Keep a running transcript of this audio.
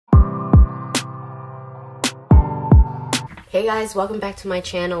Hey guys, welcome back to my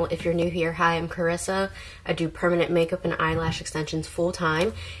channel. If you're new here, hi, I'm Carissa. I do permanent makeup and eyelash extensions full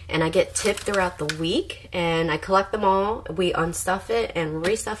time, and I get tipped throughout the week, and I collect them all. We unstuff it and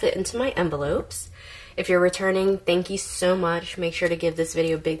restuff it into my envelopes. If you're returning, thank you so much. Make sure to give this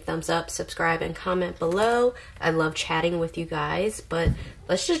video a big thumbs up, subscribe, and comment below. I love chatting with you guys, but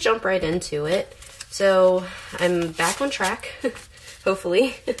let's just jump right into it. So I'm back on track,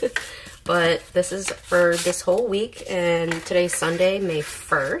 hopefully. But this is for this whole week, and today's Sunday, May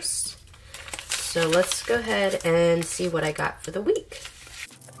 1st. So let's go ahead and see what I got for the week.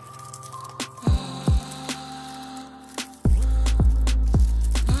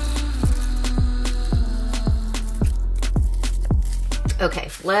 Okay,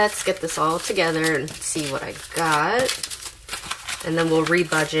 let's get this all together and see what I got. And then we'll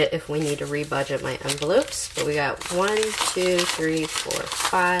rebudget if we need to rebudget my envelopes. But we got 1, 2, 3, 4,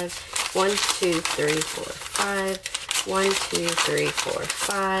 5. 1, 2, 3, 4, 5, 1, 2, 3, 4,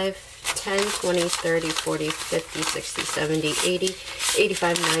 5, 10, 20, 30, 40, 50, 60, 70, 80,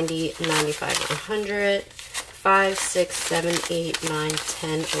 85, 90, 95, 100, 5, 6, 7, 8, 9,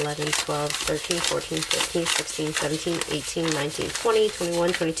 10, 11, 12, 13, 14, 15, 16, 17, 18, 19, 20,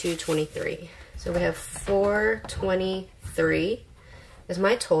 21, 22, 23. So we have 423 is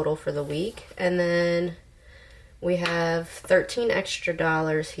my total for the week, and then we have 13 extra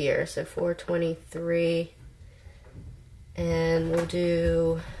dollars here, so 423, and we'll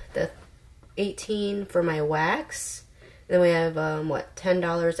do the 18 for my wax. Then we have what,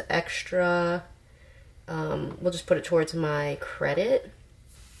 $10 extra. We'll just put it towards my credit.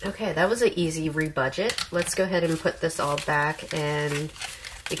 Okay, that was an easy rebudget. Let's go ahead and put this all back, and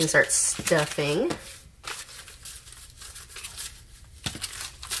we can start stuffing.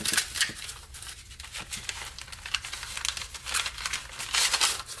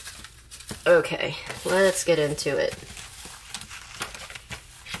 Okay, let's get into it.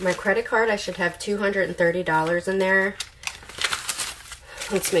 My credit card, I should have $230 in there.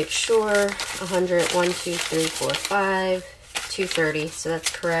 Let's make sure. 100, 1, 2, 3, 4, 5, 230, so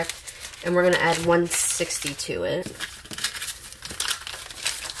that's correct. And we're gonna add 160 to it.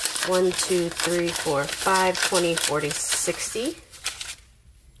 1, 2, 3, 4, 5, 20, 40, 60.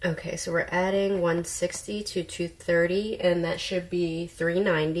 Okay, so we're adding 160 to 230, and that should be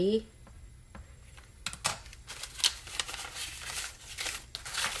 390.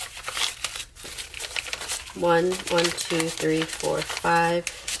 1, 2, 3, 4,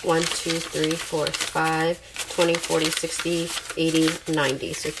 5, 1, 2, 3, 4, 5, 20, 40, 60, 80,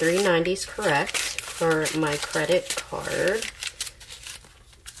 90. So 390 is correct for my credit card.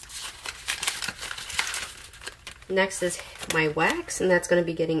 Next is my wax, and that's going to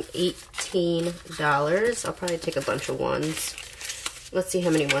be getting $18. I'll probably take a bunch of ones. Let's see how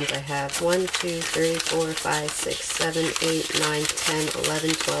many ones I have. 1, 2, 3, 4, 5, 6, 7, 8, 9, 10,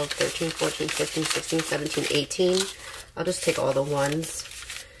 11, 12, 13, 14, 15, 16, 17, 18. I'll just take all the ones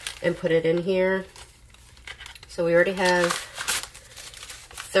and put it in here. So we already have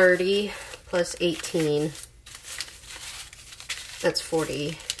 30 plus 18. That's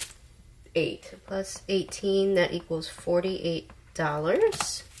 48. Plus 18, that equals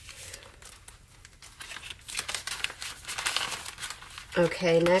 $48.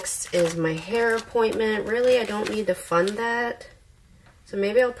 Okay, next is my hair appointment. Really, I don't need to fund that. So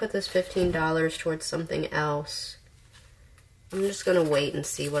maybe I'll put this $15 towards something else. I'm just going to wait and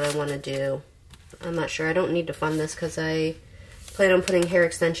see what I want to do. I'm not sure. I don't need to fund this because I plan on putting hair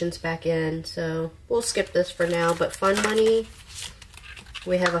extensions back in. So we'll skip this for now. But fund money,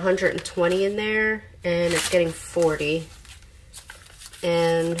 we have 120 in there, and it's getting 40.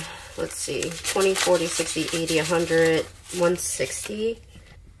 And let's see, 20, 40, 60, 80, 100, 160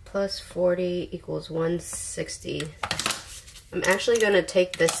 plus 40 equals 160. I'm actually going to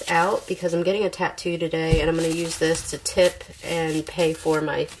take this out because I'm getting a tattoo today, and I'm going to use this to tip and pay for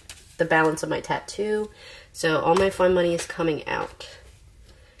the balance of my tattoo. So all my fun money is coming out.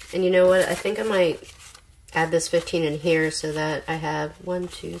 And you know what? I think I might add this 15 in here so that I have 1,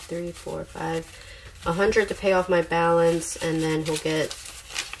 2, 3, 4, 5, 100 to pay off my balance, and then he'll get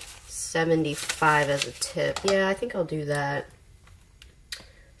 75 as a tip. Yeah, I think I'll do that.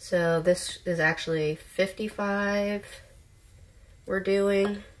 So this is actually 55 we're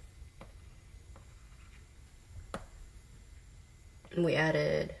doing. And we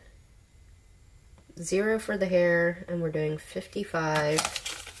added 0 for the hair, and we're doing 55.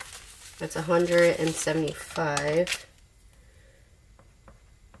 That's 175.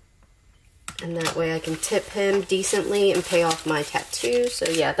 And that way I can tip him decently and pay off my tattoo. So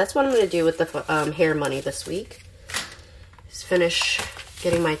yeah, that's what I'm going to do with the hair money this week. Just finish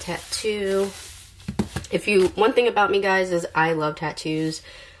getting my tattoo. One thing about me, guys, is I love tattoos.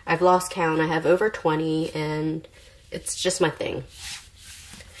 I've lost count. I have over 20, and it's just my thing.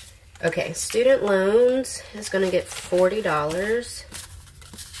 Okay, student loans is going to get $40.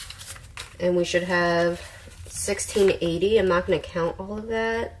 And we should have $16.80. I'm not going to count all of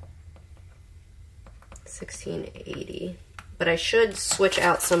that. $16.80. But I should switch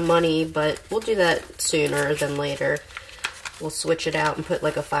out some money, but we'll do that sooner than later. We'll switch it out and put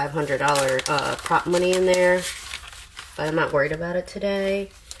like a $500 prop money in there. But I'm not worried about it today.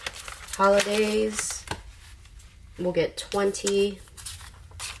 Holidays, we'll get 20.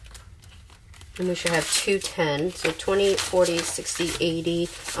 And we should have 210. So 20, 40, 60, 80,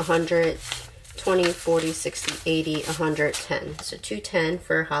 100, 20, 40, 60, 80, 110. So 210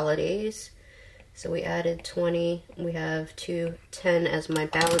 for holidays. So we added 20. We have 210 as my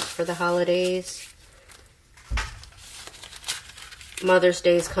balance for the holidays. Mother's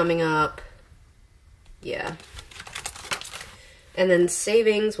Day is coming up. Yeah. And then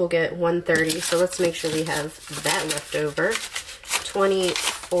savings, we'll get 130. So let's make sure we have that left over. 20,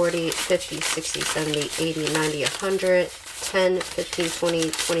 40, 50, 60, 70, 80, 90, 100, 10, 15,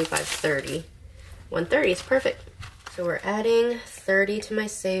 20, 25, 30. 130 is perfect. So we're adding 30 to my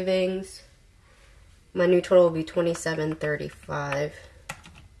savings. My new total will be $27.35.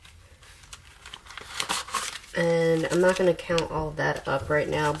 And I'm not going to count all of that up right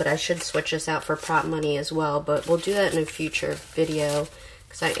now, but I should switch this out for prop money as well. But we'll do that in a future video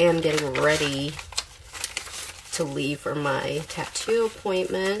because I am getting ready to leave for my tattoo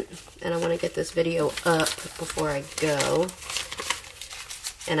appointment, and I want to get this video up before I go.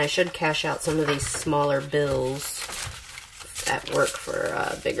 And I should cash out some of these smaller bills at work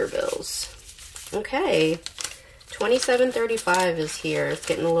for bigger bills. Okay, $27.35 is here. It's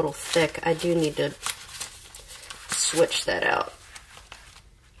getting a little thick. I do need to switch that out.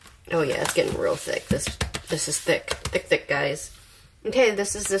 Oh yeah, it's getting real thick. This is thick, thick, guys. Okay,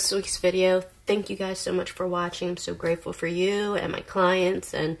 this is this week's video. Thank you guys so much for watching. I'm so grateful for you and my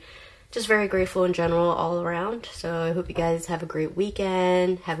clients, and just very grateful in general all around. So I hope you guys have a great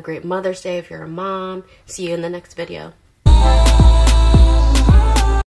weekend. Have a great Mother's Day if you're a mom. See you in the next video.